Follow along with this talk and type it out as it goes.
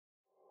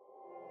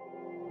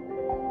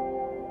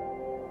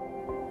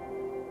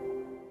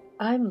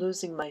I'm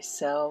losing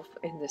myself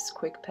in this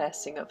quick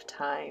passing of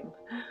time.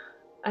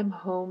 I'm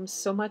home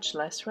so much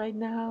less right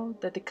now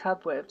that the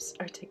cobwebs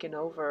are taking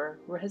over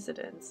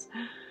residence.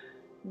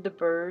 The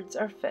birds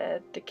are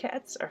fed, the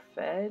cats are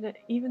fed,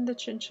 even the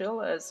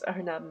chinchillas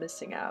are not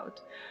missing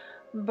out.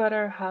 But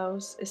our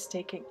house is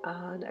taking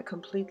on a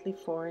completely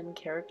foreign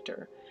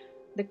character.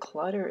 The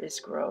clutter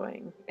is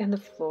growing, and the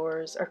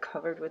floors are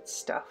covered with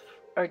stuff,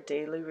 our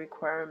daily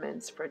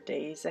requirements for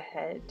days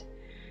ahead.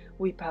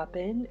 We pop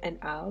in and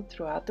out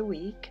throughout the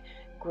week,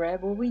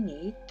 grab what we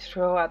need,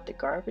 throw out the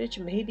garbage,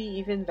 maybe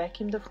even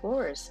vacuum the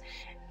floors,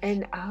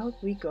 and out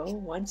we go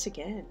once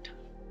again.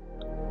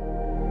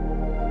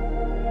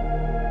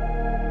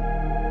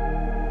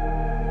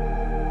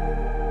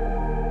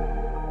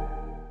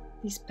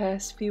 These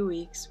past few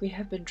weeks, we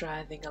have been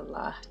driving a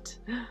lot.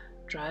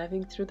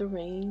 Driving through the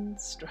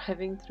rains,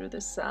 driving through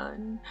the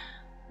sun,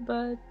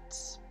 but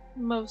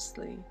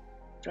mostly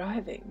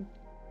driving.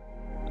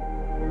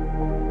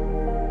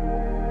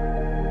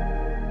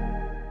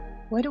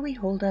 Why do we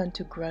hold on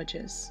to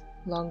grudges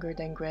longer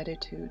than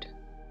gratitude?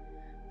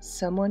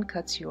 Someone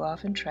cuts you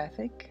off in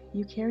traffic,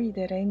 you carry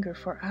that anger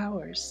for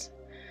hours.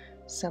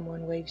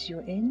 Someone waves you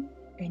in,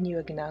 and you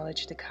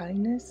acknowledge the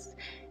kindness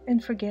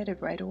and forget it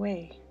right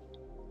away.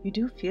 You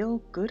do feel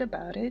good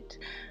about it,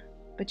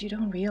 but you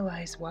don't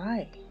realize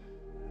why.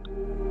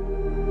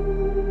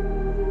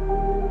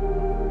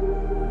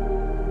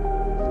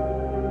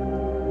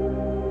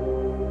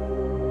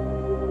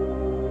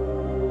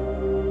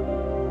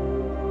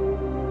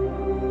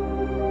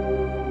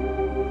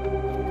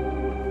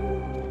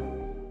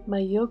 My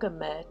yoga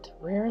mat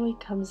rarely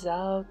comes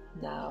out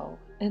now,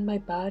 and my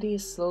body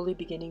is slowly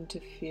beginning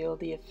to feel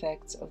the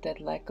effects of that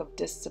lack of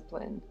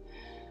discipline.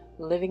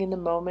 Living in the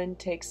moment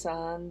takes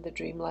on the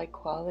dreamlike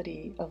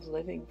quality of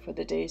living for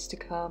the days to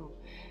come,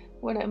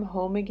 when I'm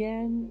home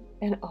again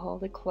and all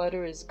the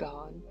clutter is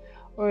gone,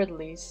 or at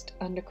least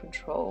under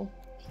control.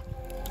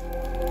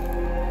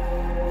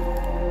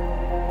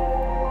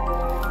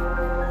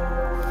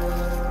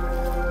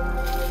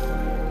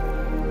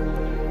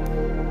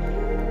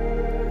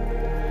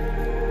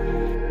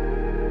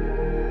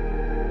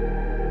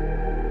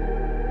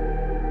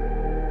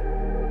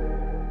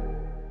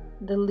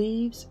 The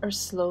leaves are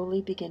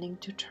slowly beginning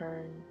to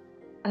turn.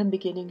 I'm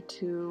beginning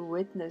to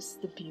witness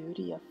the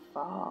beauty of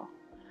fall.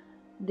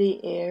 The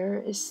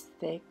air is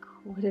thick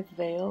with a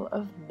veil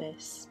of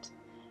mist.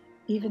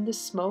 Even the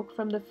smoke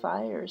from the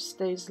fire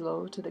stays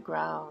low to the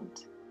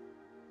ground.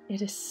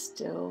 It is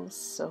still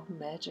so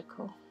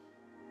magical.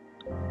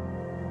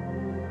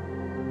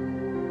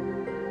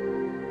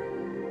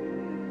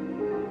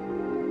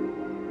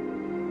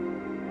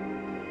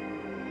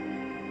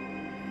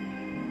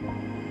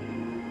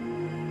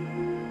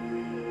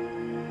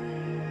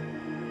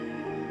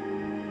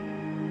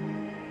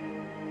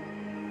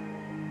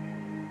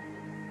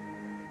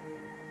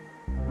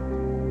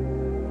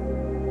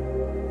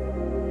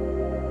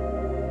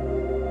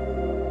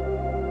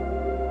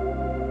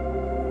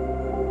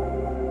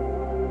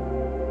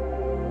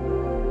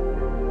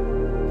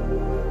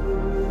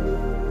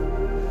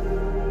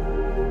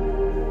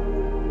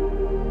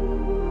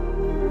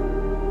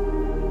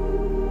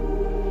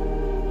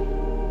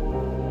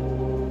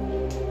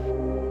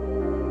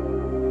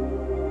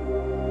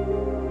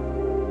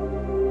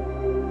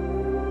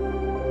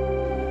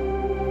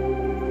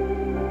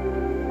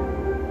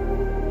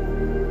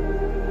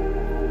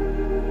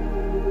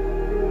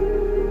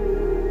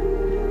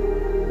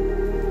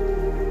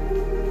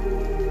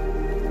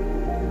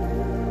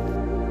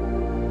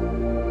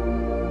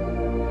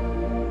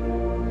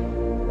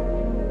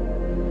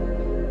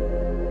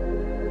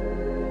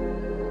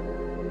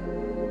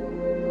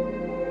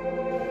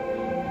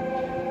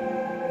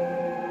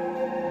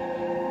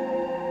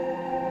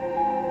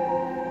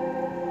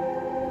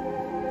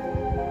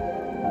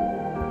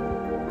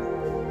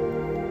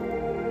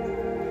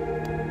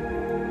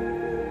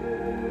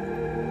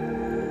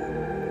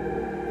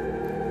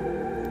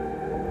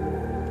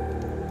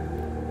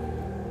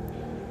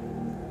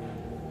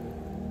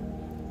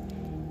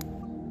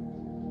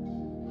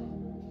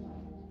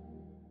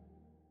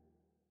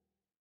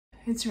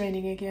 It's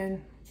raining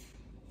again.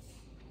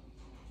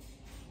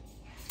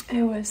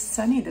 It was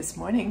sunny this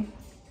morning.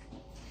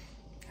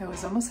 I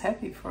was almost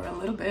happy for a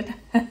little bit.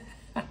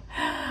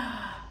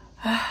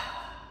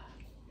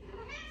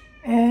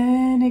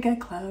 And it got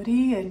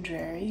cloudy and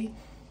dreary,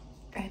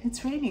 and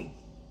it's raining.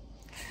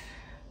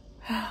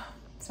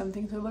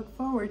 Something to look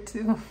forward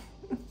to.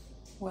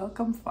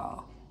 Welcome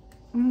fall.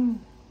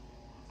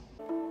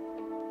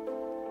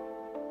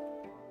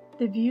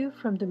 The view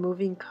from the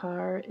moving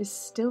car is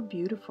still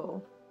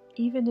beautiful,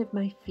 even if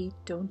my feet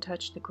don't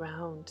touch the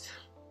ground.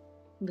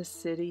 The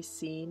city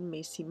scene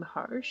may seem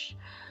harsh,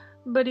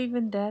 but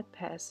even that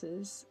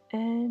passes,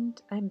 and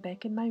I'm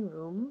back in my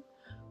room,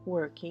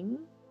 working,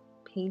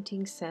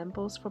 painting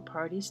samples for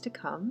parties to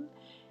come,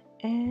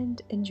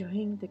 and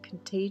enjoying the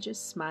contagious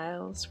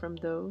smiles from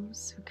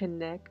those who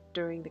connect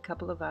during the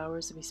couple of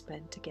hours we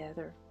spend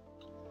together.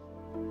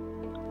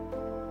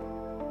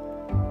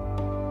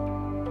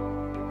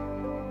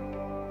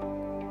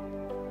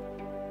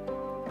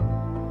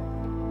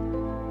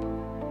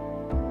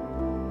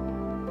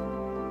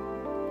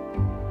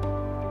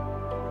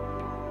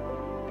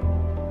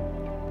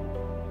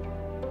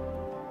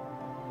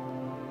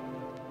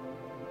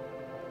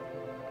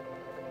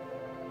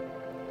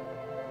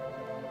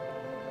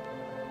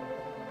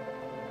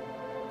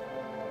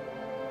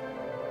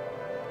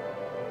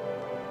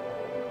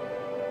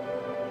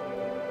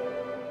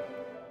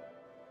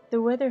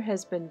 The weather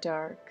has been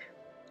dark.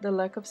 The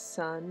lack of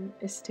sun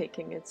is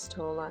taking its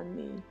toll on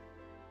me.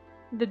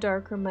 The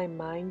darker my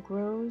mind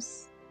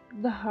grows,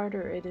 the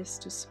harder it is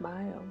to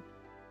smile.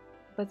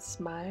 But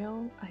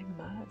smile I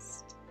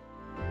must.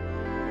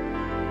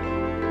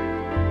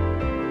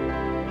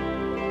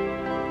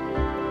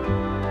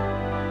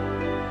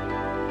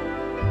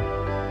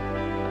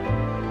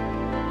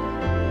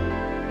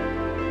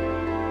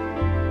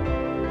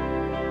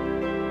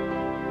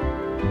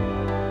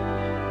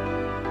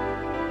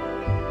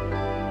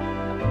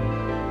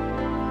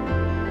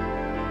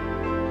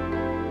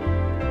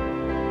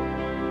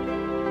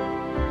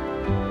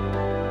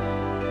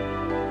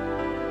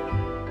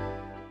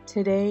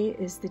 Today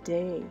is the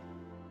day.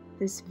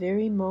 This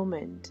very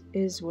moment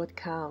is what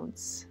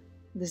counts.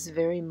 This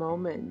very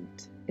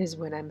moment is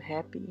when I'm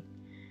happy.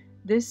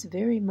 This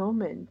very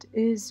moment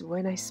is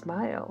when I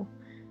smile.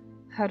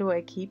 How do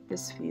I keep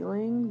this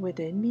feeling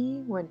within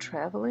me when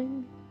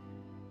traveling?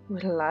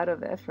 With a lot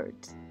of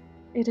effort.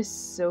 It is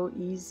so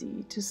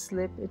easy to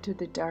slip into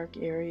the dark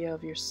area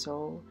of your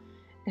soul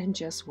and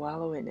just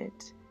wallow in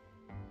it.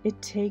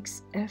 It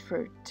takes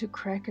effort to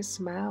crack a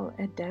smile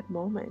at that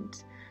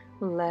moment,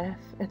 laugh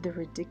at the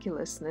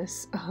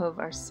ridiculousness of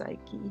our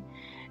psyche,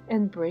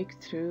 and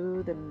break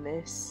through the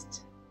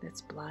mist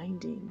that's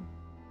blinding.